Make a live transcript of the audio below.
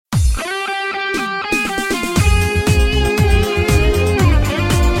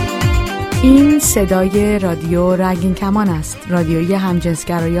صدای رادیو رنگین کمان است. رادیویی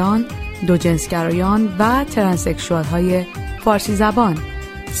همجنسگرایان، دوجنسگرایان و ترنسکشوال های فارسی زبان.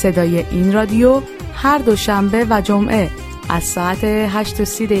 صدای این رادیو هر دوشنبه و جمعه از ساعت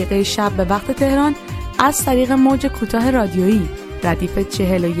 8:30 شب به وقت تهران از طریق موج کوتاه رادیویی ردیف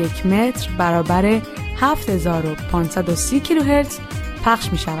 41 متر برابر 7530 کیلوهرتز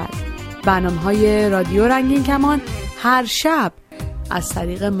پخش می شود. برنامه‌های رادیو رنگین کمان هر شب از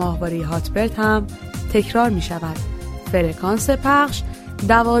طریق ماهواره هاتبرد هم تکرار می شود. فرکانس پخش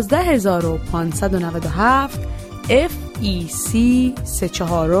 12597 FEC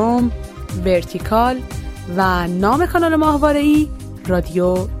 34 ورتیکال و نام کانال ماهواره‌ای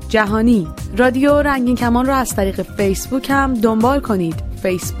رادیو جهانی. رادیو رنگین کمان را از طریق فیسبوک هم دنبال کنید.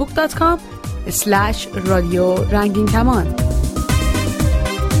 facebook.com/رادیو رنگین کمان.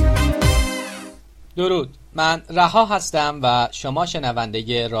 درود، من رها هستم و شما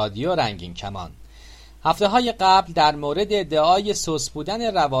شنونده رادیو رنگین کمان. هفته‌های قبل در مورد ادعای سوس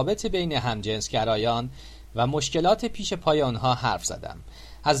بودن روابط بین همجنسگرایان و مشکلات پیش پای آنها حرف زدم.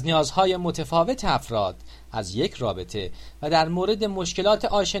 از نیازهای متفاوت افراد از یک رابطه و در مورد مشکلات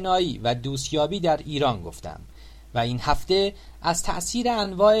آشنایی و دوستیابی در ایران گفتم و این هفته از تأثیر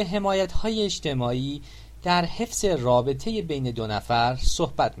انواع حمایت‌های اجتماعی در حفظ رابطه بین دو نفر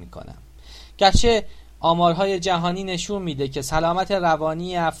صحبت می‌کنم. گرچه آمارهای جهانی نشون میده که سلامت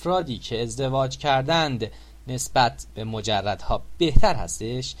روانی افرادی که ازدواج کردند نسبت به مجردها بهتر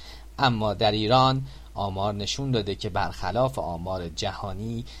هستش، اما در ایران آمار نشون داده که برخلاف آمار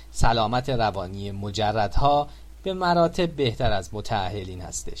جهانی سلامت روانی مجردها به مراتب بهتر از متأهلین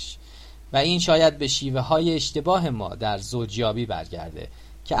هستش و این شاید به شیوه های اشتباه ما در زوجیابی برگرده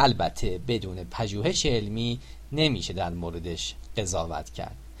که البته بدون پژوهش علمی نمیشه در موردش قضاوت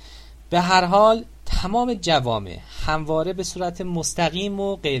کرد. به هر حال تمام جوامع همواره به صورت مستقیم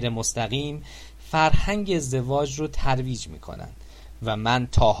و غیر مستقیم فرهنگ ازدواج رو ترویج میکنن و من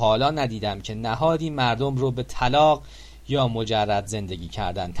تا حالا ندیدم که نهادی مردم رو به طلاق یا مجرد زندگی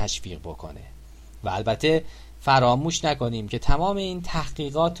کردن تشویق بکنه. و البته فراموش نکنیم که تمام این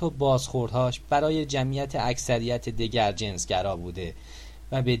تحقیقات و بازخوردهاش برای جمعیت اکثریت دیگر جنسگرا بوده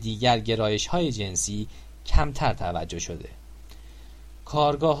و به دیگر گرایش‌های جنسی کمتر توجه شده.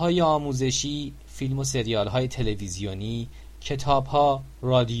 کارگاه‌های آموزشی، فیلم و سریال‌های تلویزیونی، کتاب‌ها،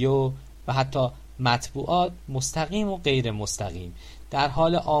 رادیو و حتی مطبوعات مستقیم و غیر مستقیم در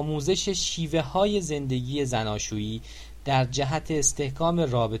حال آموزش شیوه‌های زندگی زناشویی در جهت استحکام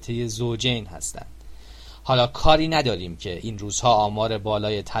رابطه زوجین هستند. حالا کاری نداریم که این روزها آمار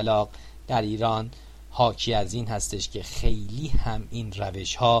بالای طلاق در ایران حاکی از این هستش که خیلی هم این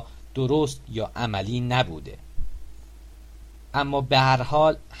روش‌ها درست یا عملی نبوده. اما به هر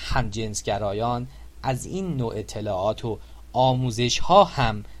حال همجنسگرایان از این نوع اطلاعات و آموزش‌ها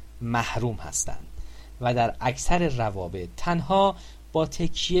هم محروم هستند و در اکثر روابط تنها با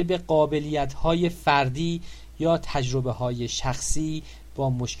تکیه به قابلیت‌های فردی یا تجربه‌های شخصی با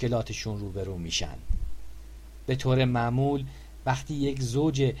مشکلاتشون روبرو میشن. به طور معمول وقتی یک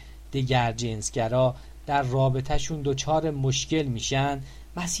زوج دیگر جنسگرا در رابطه‌شون دچار مشکل میشن،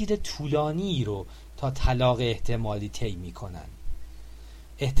 مسیر طولانی رو تا طلاق احتمالی طی میکنن.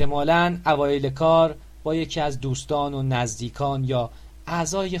 احتمالاً اوایل کار با یکی از دوستان و نزدیکان یا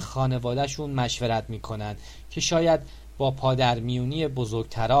اعضای خانوادهشون مشورت میکنن که شاید با پادرمیونی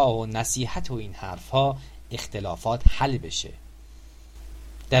بزرگترا و نصیحت و این حرفها اختلافات حل بشه.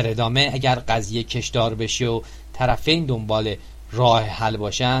 در ادامه اگر قضیه کشدار بشه و طرفین دنبال راه حل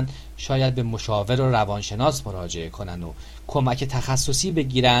باشن، شاید به مشاور و روانشناس مراجعه کنن و کمک تخصصی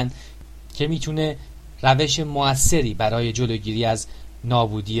بگیرن که میتونه روش موثری برای جلوگیری از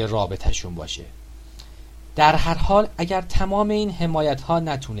نابودی رابطهشون باشه. در هر حال اگر تمام این حمایت ها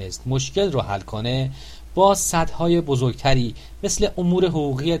نتونست مشکل رو حل کنه، با سطح‌های بزرگتری مثل امور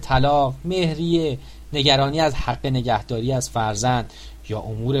حقوقی طلاق، مهریه، نگرانی از حق نگهداری از فرزند یا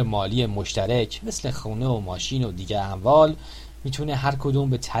امور مالی مشترک مثل خونه و ماشین و دیگر اموال میتونه هر کدوم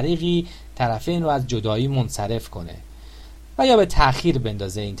به طریقی طرفین رو از جدایی منصرف کنه و یا به تأخیر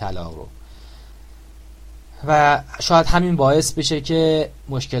بندازه این طلاق رو و شاید همین باعث بشه که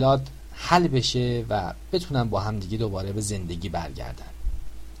مشکلات حل بشه و بتونن با هم دیگه دوباره به زندگی برگردن.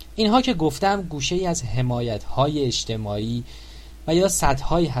 اینها که گفتم گوشه ای از حمایت‌های اجتماعی و یا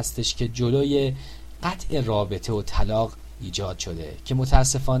سطح‌هایی هستش که جلوی قطع رابطه و طلاق ایجاد شده که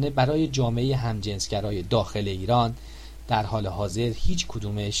متاسفانه برای جامعه همجنسگرای داخل ایران در حال حاضر هیچ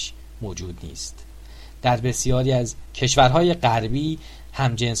کدومش موجود نیست. در بسیاری از کشورهای غربی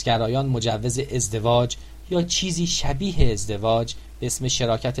همجنسگرایان مجوز ازدواج یا چیزی شبیه ازدواج به اسم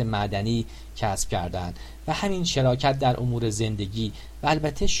شراکت مدنی کسب کردند و همین شراکت در امور زندگی و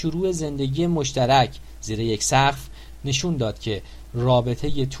البته شروع زندگی مشترک زیر یک سقف نشون داد که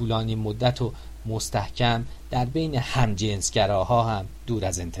رابطه طولانی مدت و مستحکم در بین همجنسگراها هم دور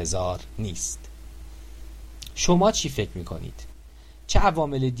از انتظار نیست. شما چی فکر میکنید؟ چه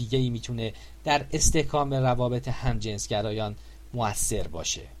عوامل دیگه‌ای میتونه در استحکام روابط همجنسگرایان مؤثر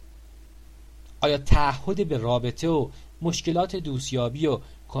باشه؟ آیا تعهد به رابطه و مشکلات دوستیابی و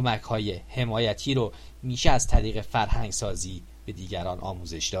کمک‌های حمایتی رو میشه از طریق فرهنگسازی به دیگران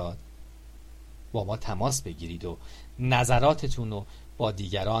آموزش داد؟ با ما تماس بگیرید و نظراتتون رو با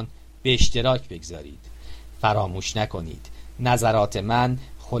دیگران به اشتراک بگذارید. فراموش نکنید نظرات من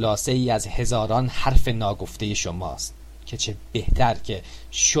خلاصه ای از هزاران حرف ناگفته شماست که چه بهتر که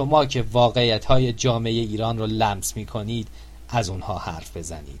شما که واقعیت‌های جامعه ایران رو لمس می‌کنید از اونها حرف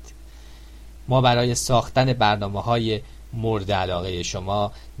بزنید. ما برای ساختن برنامه‌های مورد علاقه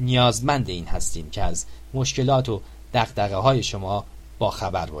شما نیازمند این هستیم که از مشکلات و دغدغه‌های شما با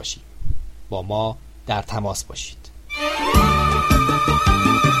خبر باشید. با ما در تماس باشید.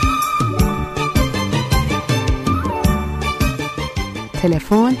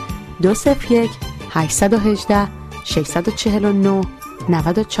 تلفن 201 818 649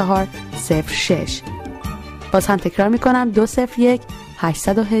 94 06. باز هم تکرار میکنم 201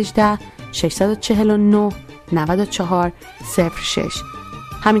 818 649 94 06.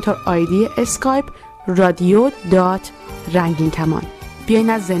 همینطور آیدی اسکایپ رادیو رنگین کمان. بیاین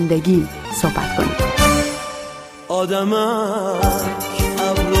از زندگی صحبت کنیم. آدمک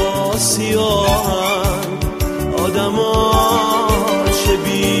ابرا سیاهن، آدمک چه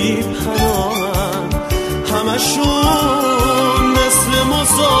بی پناهن، همشون مثل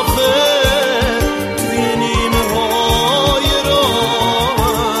مسافر توی نیمه های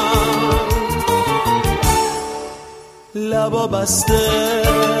راهن، لبا بسته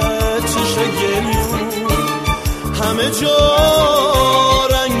چشم گریون، همه جا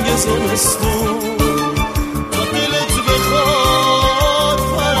رنگ زمستون، تا دلت بخواد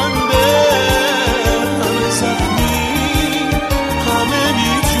پرنده، همه زخمی همه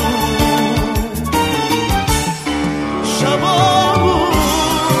بیجون، شبامون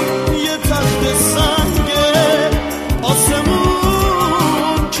یه تخت سنگه،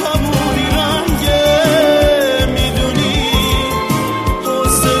 آسمون کبوری رنگه، میدونی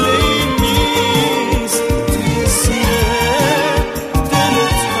حوصله این نیست توی سینه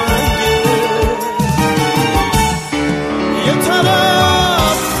دلت تنگه، یه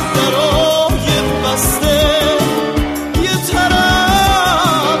طرف درای بسته، یه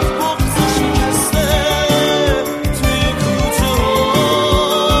طرف بغض شکسته، توی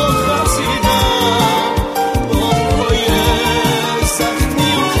کوتاه رسیدم با پای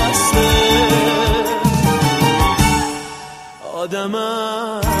سختی و خسته،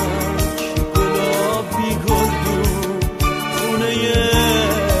 آدمک گلابی گلدون، خونه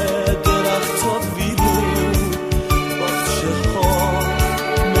درخت ها بیرون، باغچه ها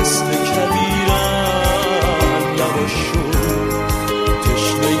مثل کبیرن، لباشون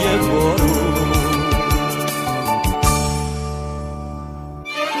تشنه بارون.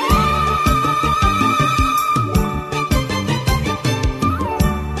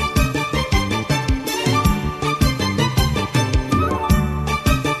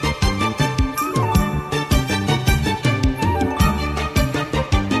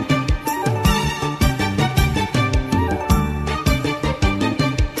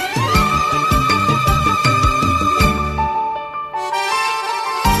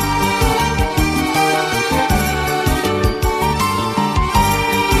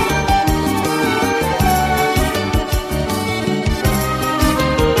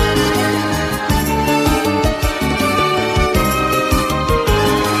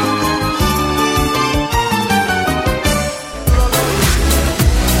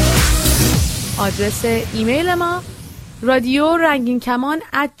 آدرس ایمیل ما رادیو رنگین کمان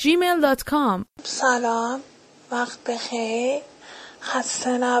 @gmail.com. سلام، وقت بخیر، خسته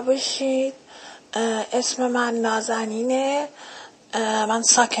نباشید. اسم من نازنینه، من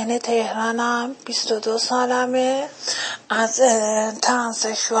ساکن تهرانم، 22 سالمه، از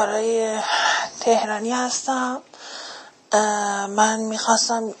ترانسکشوالای تهرانی هستم. من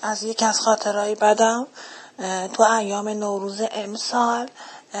میخواستم از یکی از خاطرهای بدم تو ایام نوروز امسال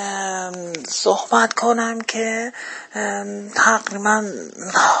صحبت کنم که تقریبا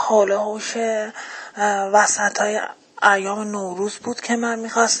حول و حوش وسطای ایام نوروز بود که من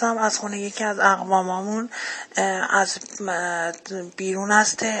میخواستم از خونه یکی از اقوامامون از بیرون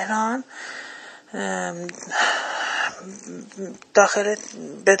از تهران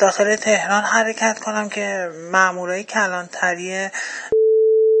به داخل تهران حرکت کنم که مامورای کلانتری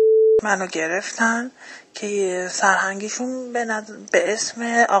منو گرفتن که سرهنگیشون به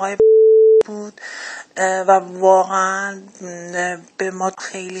اسم آقای بود و واقعا به ما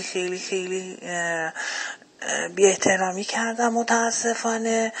خیلی خیلی خیلی بی احترامی کردن.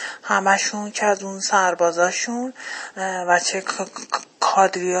 متاسفانه همشون که از اون سربازاشون و چه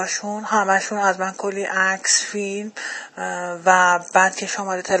کادریاشون همشون از من کلی عکس، فیلم و بعد که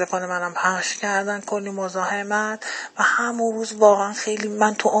شماره تلفن منم پخش کردن، کلی مزاحمت و همون روز واقعا خیلی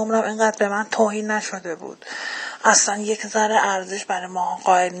من تو عمرم اینقدر به من توهین نشده بود. اصلا یک ذره ارزش برای ما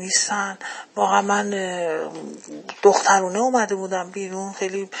قائل نیستن. واقعا من دخترونه اومده بودم بیرون،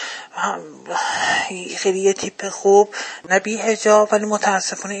 خیلی خیلی یه تیپ خوب، نه بی حجاب، ولی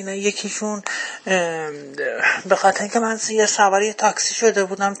متاسفانه اینا یکیشون به خاطر اینکه من یه سواری تاکسی شده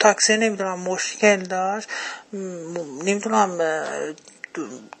بودم، تاکسی نمیدونم مشکل داشت، نمیدونم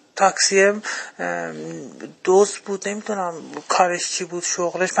تاکسی دوست بود، نمیدونم کارش چی بود،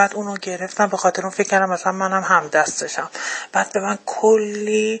 شغلش. بعد اونو گرفتم، به خاطر اون فکر کردم مثلا منم هم دستشم. بعد به من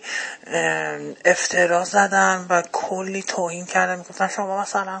کلی افترا زدن و کلی توهین کردن، میگفتن شما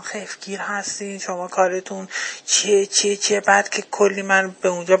مثلا خیفگیر هستین، شما کارتون چیه. بعد که کلی من به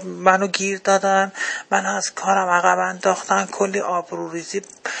اونجا منو گیر دادن، من از کارم عقب انداختن، کلی آبروریزی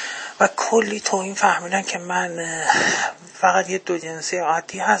و کلی توهین، فهمیدن که من فقط یه دو جنسی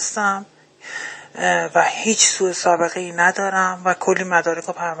عادی هستم و هیچ سوء سابقه ای ندارم و کلی مدارک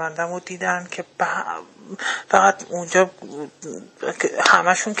و پرونده‌مو دیدن که فقط اونجا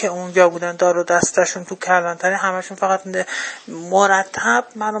همشون که اونجا بودن دار و دستشون تو کلانتری، همشون فقط مرتب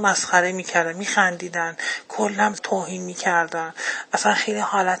منو مسخره میکردن، میخندیدن، کلم توهین میکردن. اصلا خیلی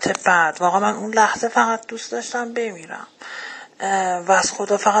حالت بد. واقعا من اون لحظه فقط دوست داشتم بمیرم و از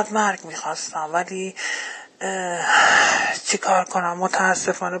خدا فقط مرگ میخواستم، ولی چی کار کنم؟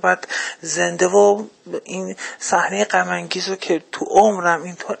 متاسفانه باید زنده و این صحنه غم انگیزو که تو عمرم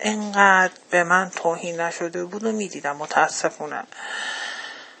اینطور انقدر به من توهین نشده بود و میدیدم متاسفانه.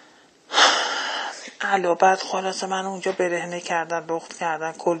 بعد خلاصه من اونجا برهنه کردن، لخت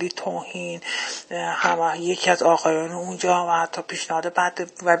کردن، کلی توهین. همه یکی از آقایان اونجا و حتی پیشنهاد بد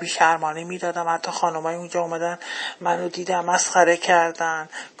و بی‌شرمانه میدادم، حتی خانمای اونجا اومدن منو دیدن مسخره کردن،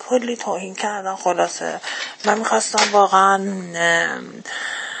 کلی توهین کردن. خلاصه من میخواستم واقعا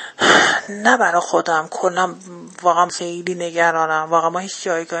نه برای خودم، کلا واقعا خیلی نگرانم. واقعا ما هیچ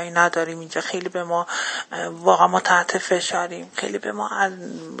جایگاهی نداریم اینجا، خیلی به ما واقعا ما تحت فشاریم، خیلی به ما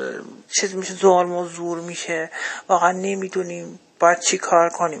چیز میشه، ظلم و زور میشه، واقعا نمیدونیم باید چی کار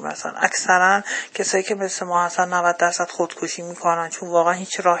کنیم. مثلا اکثرا کسایی که مثل ما هستن 90% خودکشی میکنن، چون واقعا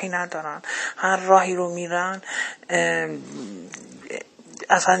هیچ راهی ندارن، هر راهی رو میرن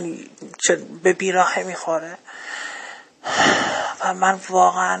اصلا به بیراهه میخوره. و من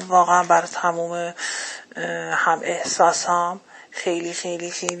واقعا برای تموم هم احساسام خیلی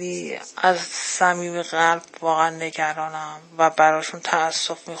خیلی خیلی از صمیم قلب واقعا نگرانم و براشون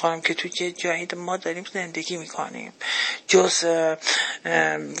تأسف میخوام که تو چه جایی ما داریم زندگی میکنیم. جز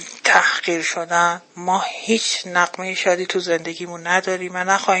تحقیر شدن ما هیچ نغمه شادی تو زندگیمون نداریم و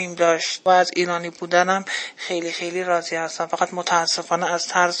نخواهیم داشت. و از ایرانی بودنم خیلی خیلی راضی هستم، فقط متاسفانه از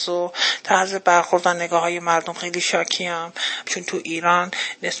طرز برخورد و نگاه های مردم خیلی شاکیم، چون تو ایران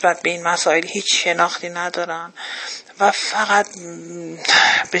نسبت به این مسائل هیچ شناختی ندارن و فقط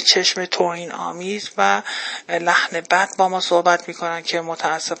به چشم توهین آمیز و لحن بد با ما صحبت میکنن که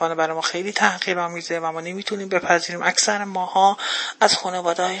متاسفانه برای ما خیلی تحقیرآمیزه و ما نمیتونیم بپذیریم. اکثر ماها از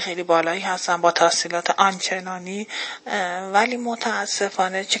خانواده‌های خیلی بالایی هستن با تحصیلات آنچنانی، ولی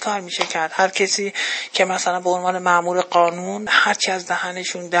متاسفانه چی کار میشه کرد؟ هر کسی که مثلا به عنوان مأمور قانون هرچی از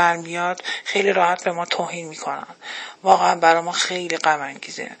دهنشون در میاد خیلی راحت به ما توهین میکنن. واقعا برای ما خیلی غم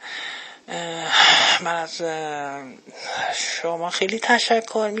انگیزه. من از شما خیلی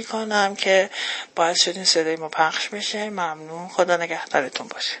تشکر میکنم که باعث شدین صدای ما پخش بشه. ممنون. خدا نگهدارتون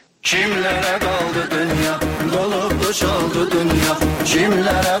باشه. Kimlere kaldı dünya, dolup boşaldı dünya.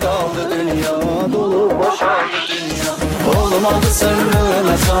 Kimlere kaldı dünya, dolup boşaldı dünya. Olmadı sırrın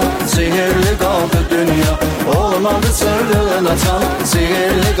atan, sihirli kaldı dünya. Olmadı sırrın atan,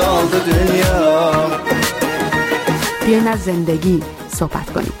 sihirli kaldı dünya. بیاین از زندگی صحبت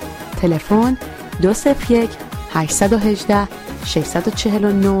کنیم. تلفن 201 818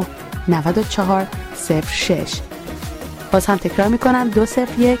 649 94 06. باز هم تکرار میکنم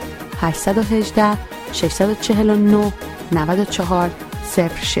 201 818 649 94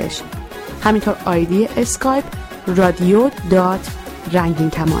 06. همینطور آیدی اسکایپ رادیو دات رنگین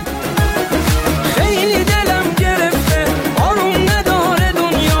کمان. خیلی دلم گرفته آروم نداره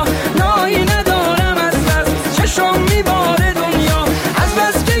دنیا، نایی ندارم از چشم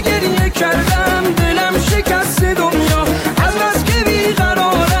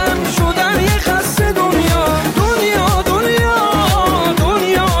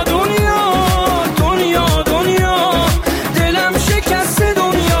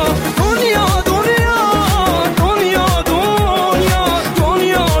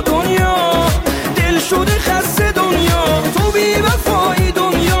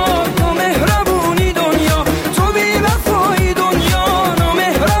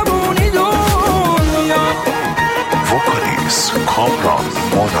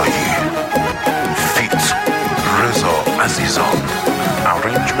مولایی فیت رضا عزیزان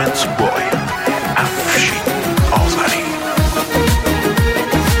Arrangements by افشین آذری.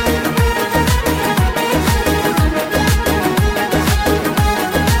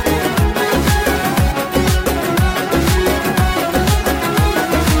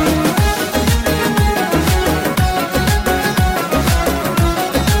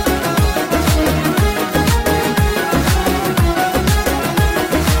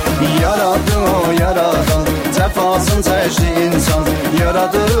 Cəfasın çəkdi insan,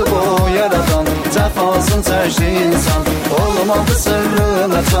 yaradır o yaradan. Cəfasın çəkdi insan, olmadı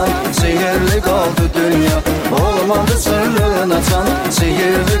sırrın açan, sihirli qaldı dünya. Olmadı sırrın açan,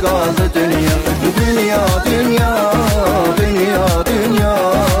 sihirli qaldı dünya. Dünya, dünya, dünya, dünya,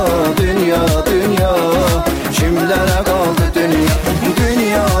 dünya, dünya. Kimlərə qaldı dünya?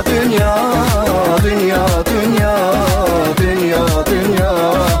 Dünya, dünya, dünya, dünya, dünya, dünya.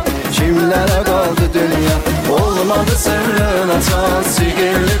 Kimlərə qaldı dünya? Olmadı sırrın açan,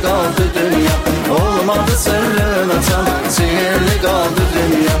 sihirli qaldı dünya. Olmadı sırrın açan, sihirli qaldı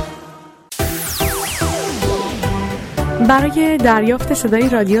dünya. برای دریافت صدای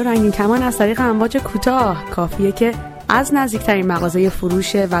رادیو رنگین کمان از طریق امواج کوتاه کافیه که از نزدیکترین مغازه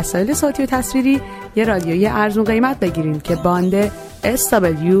فروش وسایل صوتی و تصویری یه رادیویی ارزون قیمت بگیرید که باند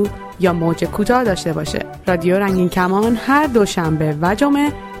SW یا موج کوتاه داشته باشه. رادیو رنگین کمان هر دوشنبه و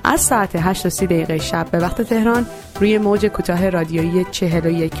جمعه از ساعت 8:30 شب به وقت تهران روی موج کوتاه رادیویی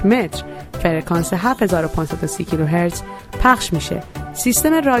 41 متر فرکانس 7530 کیلوهرتز پخش میشه.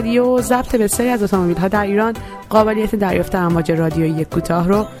 سیستم رادیو و ضبط بسیاری از اتومبیل‌ها در ایران قابلیت دریافت امواج رادیویی کوتاه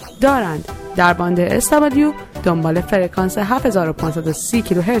رو دارند. در باند SW دنبال فرکانس 7530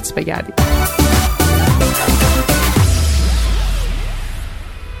 کیلوهرتز بگردید.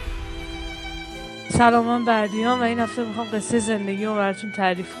 سلام، من بردیام و این هفته میخوام قصه زندگی رو براتون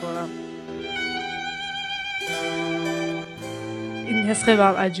تعریف کنم. این حس خیلی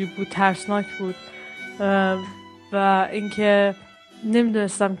برام عجیب بود، ترسناک بود و اینکه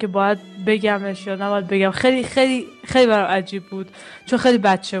نمیدونستم که باید بگمش یا نباید بگم. خیلی خیلی خیلی برام عجیب بود چون خیلی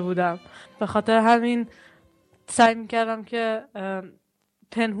بچه بودم. به خاطر همین سعی میکردم که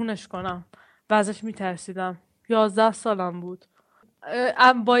پنهونش کنم و ازش میترسیدم. 11 سالم بود.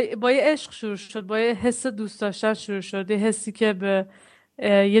 با یه عشق شروع شد، با یه حس دوست داشتن شروع شد، یه حسی که به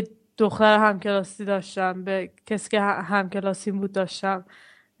یه دختر همکلاسی داشتم، به کسی که همکلاسیم بود داشتم.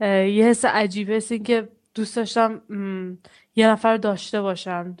 یه حس عجیبه، حس این که دوست داشتم یه نفر داشته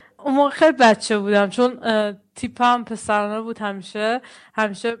باشم. اون موقع خیلی بچه بودم چون تیپم پسرانه بود. همیشه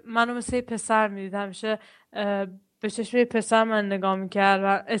منو مثل یه پسر میدید، همیشه به چشم یه پسر من نگاه میکرد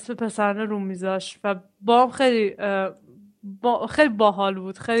و اسم پسرانه رو میذاشت و با هم خیلی باحال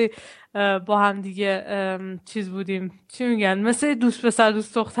بود. خیلی با هم دیگه چیز بودیم، چی میگن، مثل دوست پسر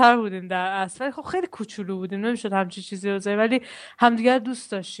دوست دختر بودیم در اصل. خب خیلی کوچولو بودیم، نمیشد همچین چیزی رو بزنیم، ولی همدیگه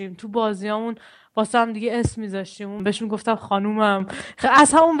دوست داشتیم. تو بازیامون واسه هم دیگه اسم میذاشتیم، بهش میگفتم خانومم.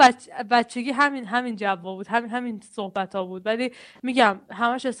 از همون بچگی همین جواب بود، همین صحبت ها بود. ولی میگم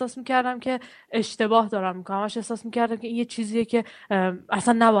همش احساس میکردم که اشتباه دارم میکنم، همش احساس میکردم که این یه چیزیه که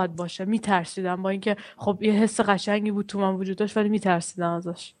اصلا نباید باشه. میترسیدم، با اینکه خب یه حس قشنگی بود تو من وجود داشت، ولی میترسیدم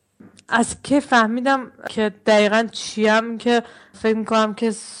ازش. از که فهمیدم که دقیقاً چیم، که فکر میکنم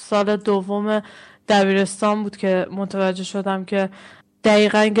که سال دوم دبیرستان بود که متوجه شدم که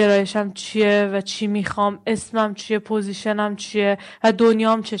دقیقاً گرایشم چیه و چی میخوام، اسمم چیه، پوزیشنم چیه و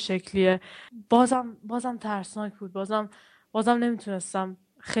دنیام چه شکلیه. بازم ترسناک بود. بازم نمیتونستم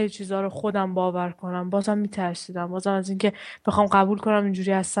خیلی چیزا رو خودم باور کنم. بازم میترسیدم، بازم از اینکه بخوام قبول کنم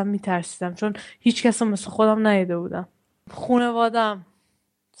اینجوری هستم میترسیدم، چون هیچ کس مثل خودم ندیده بودم. خانواده‌ام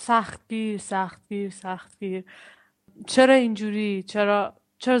سختگیر. چرا اینجوری؟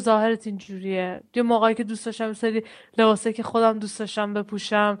 چرا ظاهرت اینجوریه؟ یه موقعی که دوست داشتم سری لباسه که خودم دوست داشتم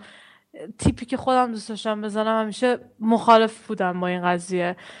بپوشم، تیپی که خودم دوست داشتم بزنم، همیشه مخالف بودم با این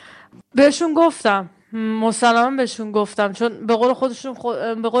قضیه. بهشون گفتم، مسلما بهشون گفتم، چون به قول خودشون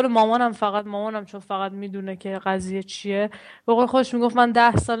به قول مامانم چون فقط میدونه که قضیه چیه، به قول خودش میگفت من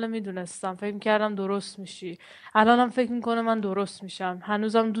 10 ساله میدونستم، فکر میکردم درست میشی. الانم فکر میکنه من درست میشم.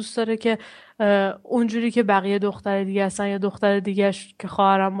 هنوزم دوست داره که اونجوری که بقیه دختر دیگه هستن یا دختر دیگه‌اش که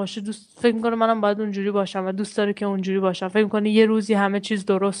خواهرم باشه، فکر میکنه منم باید اونجوری باشم و دوست داره که اونجوری باشم. فکر میکنه یه روزی همه چیز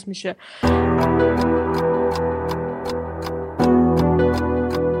درست میشه.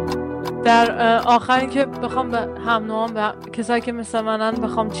 در آخری که بخوام به هم نوعام، به کسایی که مثل منن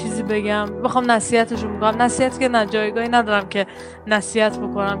بخوام چیزی بگم، بخوام نصیحتشون بکنم، نصیحت که نه، جایگاهی ندارم که نصیحت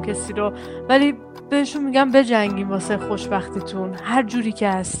بکنم کسی رو، ولی بهشون میگم بجنگین واسه خوشبختیتون، هر جوری که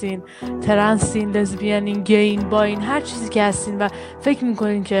هستین، ترنسین، لزبیانین، گین، باین، هر چیزی که هستین و فکر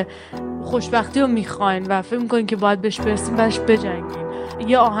میکنین که خوشبختی رو میخواین و فکر میکنین که باید بهش برسین، بهش بجنگین.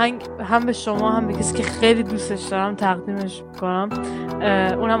 یه آهنگ هم به شما هم به کسی که خیلی دوستش دارم تقدیمش میکنم،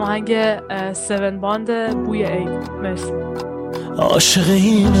 اونم آهنگ 7 باند بوی عید. مرسی. عاشق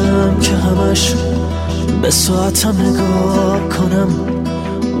اینم که همش به ساعتم نگاه کنم،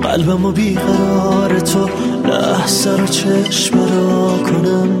 قلبمو بیقرار تو لحظه رو چشم را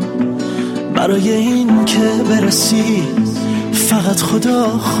کنم، برای این که برسی فقط خدا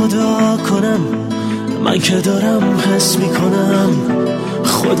خدا کنم. من که دارم حس میکنم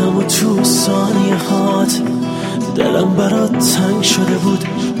خودمو تو ثانیه هات، دلم برات تنگ شده بود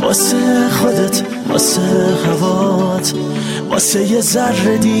واسه خودت، واسه هوات، واسه یه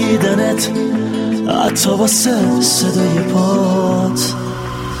ذره دیدنت، حتی واسه صدای پات.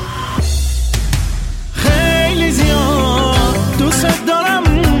 خیلی زیاد دوست دارم،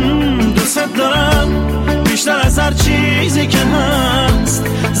 دوست دارم بیشتر از هر چیزی که هست.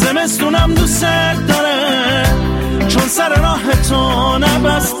 زمستونم دوست داره چون سر راه تو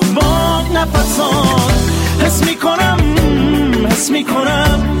نبست با نفسات. حس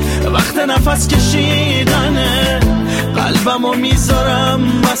میکنم وقت نفس کشیدنه، قلبمو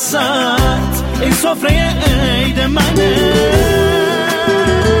میذارم وسط این سفره عید منه.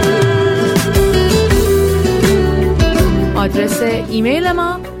 آدرس ایمیل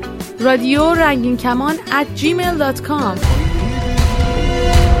ما رادیو رنگین کمان @gmail.com.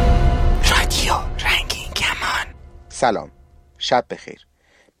 رادیو رنگین کمان. سلام، شب بخیر.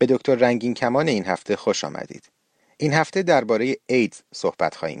 به دکتر رنگین کمان این هفته خوش آمدید. این هفته درباره ایدز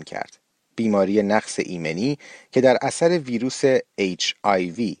صحبت خواهیم کرد. بیماری نقص ایمنی که در اثر ویروس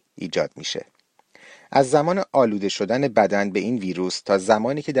HIV ایجاد میشه. از زمان آلوده شدن بدن به این ویروس تا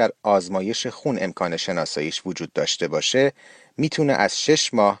زمانی که در آزمایش خون امکان شناساییش وجود داشته باشه میتونه از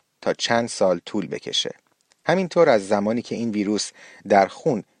 6 ماه تا چند سال طول بکشه. همینطور از زمانی که این ویروس در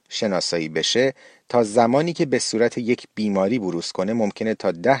خون شناسایی بشه تا زمانی که به صورت یک بیماری بروز کنه ممکنه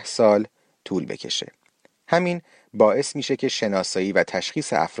تا 10 سال طول بکشه. همین باعث میشه که شناسایی و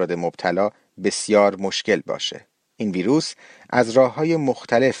تشخیص افراد مبتلا بسیار مشکل باشه. این ویروس از راه‌های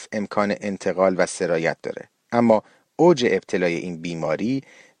مختلف امکان انتقال و سرایت داره، اما اوج ابتلای این بیماری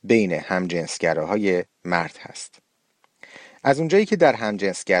بین همجنسگراهای مرد هست. از اونجایی که در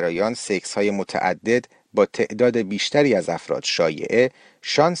همجنسگرایان سکس‌های متعدد با تعداد بیشتری از افراد شایعه،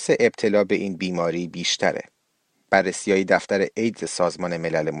 شانس ابتلا به این بیماری بیشتره. بررسی‌های دفتر ایدز سازمان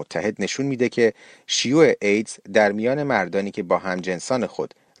ملل متحد نشون میده که شیوع ایدز در میان مردانی که با همجنسان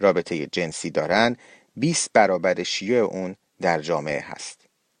خود رابطه جنسی دارن 20 برابر شیوع اون در جامعه هست.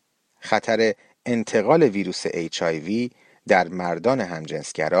 خطر انتقال ویروس HIV در مردان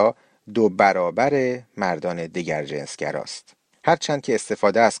همجنسگرا 2 برابر مردان دیگر جنسگراست. هرچند که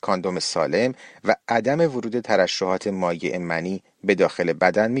استفاده از کاندوم سالم و عدم ورود ترشحات مایع منی به داخل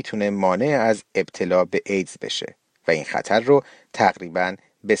بدن میتونه مانع از ابتلا به ایدز بشه و این خطر رو تقریباً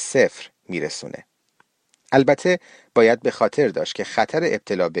به 0 میرسونه. البته باید به خاطر داشت که خطر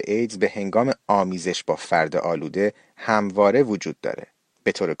ابتلا به ایدز به هنگام آمیزش با فرد آلوده همواره وجود داره.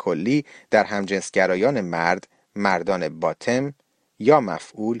 به طور کلی در همجنسگرایان مردان باتم یا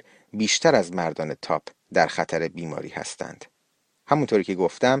مفعول بیشتر از مردان تاپ در خطر بیماری هستند. همونطوری که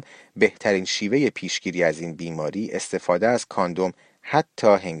گفتم بهترین شیوه پیشگیری از این بیماری استفاده از کاندوم حتی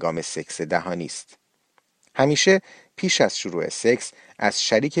هنگام سکس دهانی است. همیشه پیش از شروع سکس از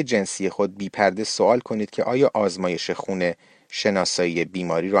شریک جنسی خود بی‌پرده سوال کنید که آیا آزمایش خون شناسایی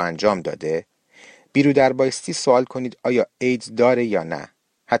بیماری رو انجام داده؟ بیرودربایستی سوال کنید آیا ایدز داره یا نه.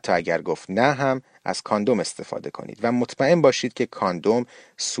 حتی اگر گفت نه هم از کاندوم استفاده کنید و مطمئن باشید که کاندوم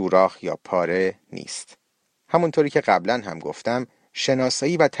سوراخ یا پاره نیست. همونطوری که قبلا هم گفتم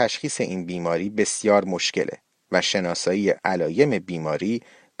شناسایی و تشخیص این بیماری بسیار مشکله و شناسایی علایم بیماری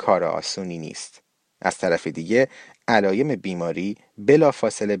کار آسونی نیست. از طرف دیگه علایم بیماری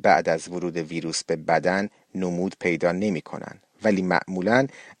بلافاصله بعد از ورود ویروس به بدن نمود پیدا نمی کنن، ولی معمولاً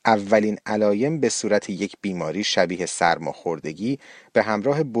اولین علایم به صورت یک بیماری شبیه سرماخوردگی به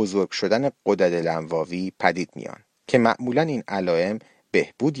همراه بزرگ شدن غدد لنفاوی پدید میان که معمولاً این علائم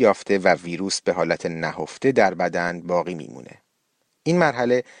بهبود یافته و ویروس به حالت نهفته در بدن باقی میمونه. این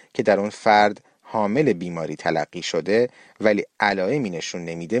مرحله که در اون فرد حامل بیماری تلقی شده ولی علائمی نشون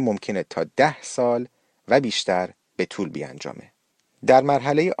نمیده ممکنه تا 10 سال و بیشتر به طول بیانجامه. در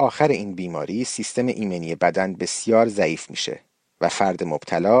مرحله آخر این بیماری سیستم ایمنی بدن بسیار ضعیف میشه و فرد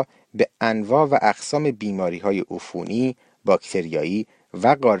مبتلا به انواع و اقسام بیماری‌های عفونی، باکتریایی و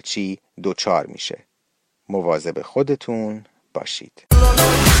قارچی دچار میشه. مواظب خودتون باشید.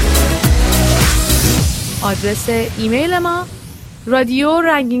 آدرس ایمیل ما رادیو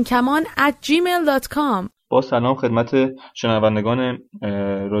رنگین کمان @gmail.com. با سلام خدمت شنوندگان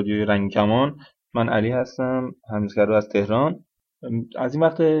رادیوی رنگین کمان. من علی هستم، همکار از تهران. از این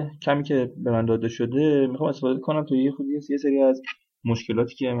وقت کمی که به من داده شده میخوام استفاده کنم تا یه سری از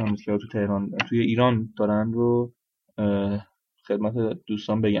مشکلاتی که همکارا تو تهران توی ایران دارن رو خدمت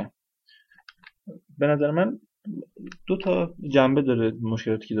دوستان بگم. به نظر من دو تا جنبه داره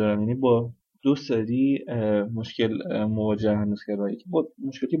مشکلاتی که دارن، یعنی با دو سری مشکل مواجه هستن. که با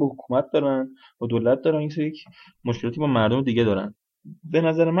مشکلاتی با حکومت دارن، با دولت دارن، این سری مشکلاتی با مردم دیگه دارن. به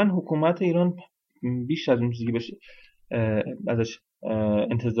نظر من حکومت ایران بیش از اون چیزی که بشه ازش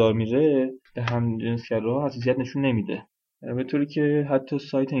انتظار میره به همجنسگراها حساسیت نشون نمیده، به طوری که حتی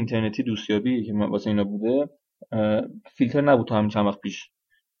سایت اینترنتی دوستیابی که واسه اینا بوده فیلتر نبود تا همین چند وقت پیش،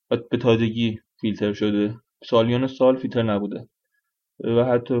 به تازگی فیلتر شده، سالیان سال فیلتر نبوده. و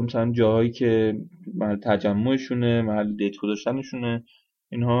حتی مثلا جاهایی که محل تجمعشونه، محل دیت گذاشتنشونه،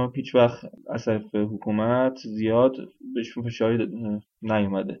 اینها هیچ وقت از طرف حکومت زیاد بهشون فشاری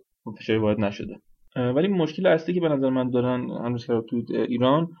نیومده، فشاری وارد نشده. ولی مشکل اصلی که به نظر من دارن همجنسگراها تو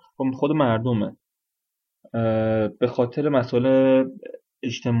ایران با خود مردمه، به خاطر مسائل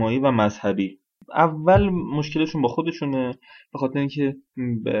اجتماعی و مذهبی. اول مشکلشون با خودشونه، به خاطر اینکه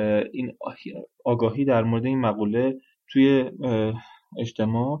این آگاهی در مورد این مقوله توی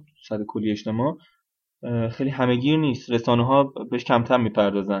اجتماع، سر کلی اجتماع خیلی همه‌گیر نیست. رسانه‌ها بهش کمتر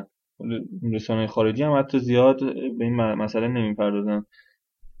میپردازن، رسانه‌های خارجی هم حتی زیاد به این مسئله نمیپردازن.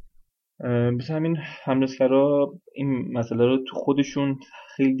 مثلا همین همجنسگراها این مسئله رو تو خودشون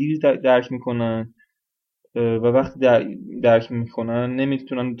خیلی دیر درک میکنن و وقتی درک میکنن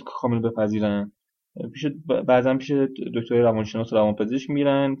نمیتونن کامل بپذیرن. بعضا پیش دکتر روانشناس و روانپزشک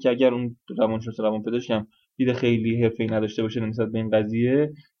میرن که اگر اون روانشناس و روانپزشک هم دید خیلی حرفه‌ای نداشته باشه نسبت به این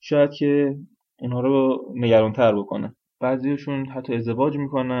قضیه، شاید که اونها رو نگران‌تر بکنه. بعضیشون حتی ازدواج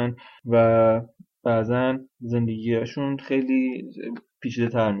میکنن و بعضا زندگیشون خیلی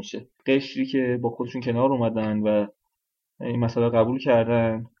پیچیده‌تر میشه. قشری که با خودشون کنار اومدن و این مسئله قبول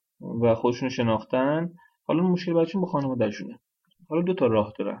کردن و خودشون شناختن، حالا مشکل بعدشون با خانواده‌شونه. حالا دو تا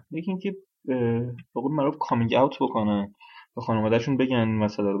راه دارن، یکی اینکه به قول معروف کامینگ اوت بکنن، به خانواده‌شون بگن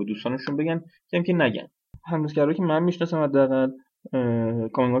مسئله رو، به دوستانشون بگن، که نگن. همجنسگراها که من میشناسم حداقل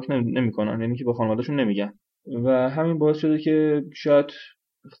کامینگ اوت نمیکنن، یعنی که به خانواده‌شون نمیگن و همین باعث شده که شاید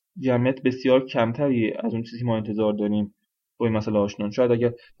جمعیت بسیار کمتری از اون چیزی که ما انتظار داریم با این مسئله آشنان. شاید اگر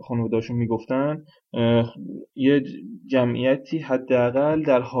به خانواده‌شون میگفتن یه جمعیتی حداقل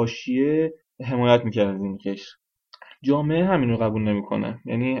در حاشیه حمایت میکرد از این قشر. جامعه همین رو قبول نمیکنه.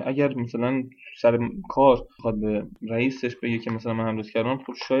 یعنی اگر مثلا سر کار بخواد به رئیسش بگه که مثلا من همجنسگرام،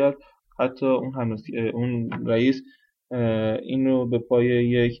 خب شاید حتی اون رئیس این رو به پای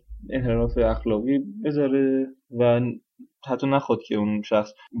یک انحراف اخلاقی بذاره و حتی نخواد که اون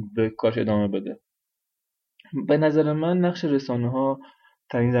شخص به کارش ادامه بده. به نظر من نقش رسانه‌ها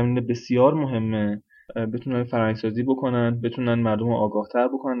در این زمینه بسیار مهمه، بتونن فرهنگ‌سازی بکنن، بتونن مردم رو آگاه‌تر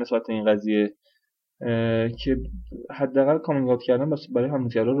بکنن نسبت به این قضیه، که حداقل کامینگ اوت کردن برای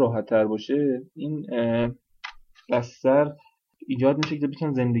همجنسگراها راحت‌تر باشه. این بستر ایجاد میشه که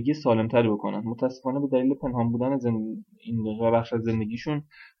بتونن زندگی سالم‌تری بکنن. متأسفانه به دلیل پنهان بودن این بخش از زندگیشون،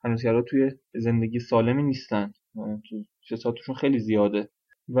 همجنسگراها توی زندگی سالمی نیستن، فسادشون خیلی زیاده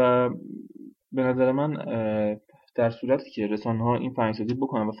و به نظر من در صورتی که رسانه‌ها این فرهنگ‌سازی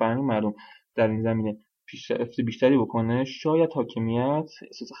بکنن و فرهنگ مردم در این زمینه پیشرفت بیشتری بکنه، شاید حاکمیت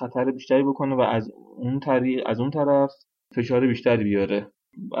احساس خطر بیشتری بکنه و از اون طرف فشار بیشتری بیاره.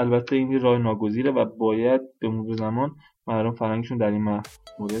 البته این راه ناگزیره و باید به مرور زمان مردم فرهنگشون در این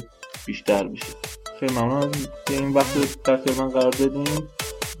مورد بیشتر بشه. خیلی ممنون از این وقت در اختیار من قرار دادین.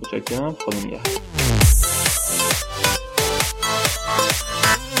 متشکرم. خدا نگهدار.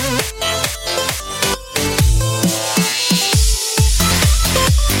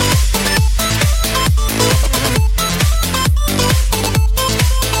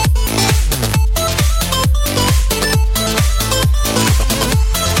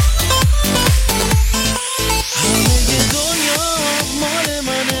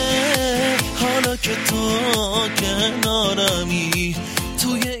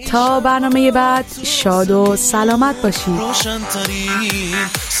 تا برنامه بعد شاد و سلامت باشید. روشن‌ترین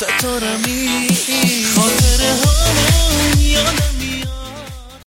ستاره‌می خاطره ها یادم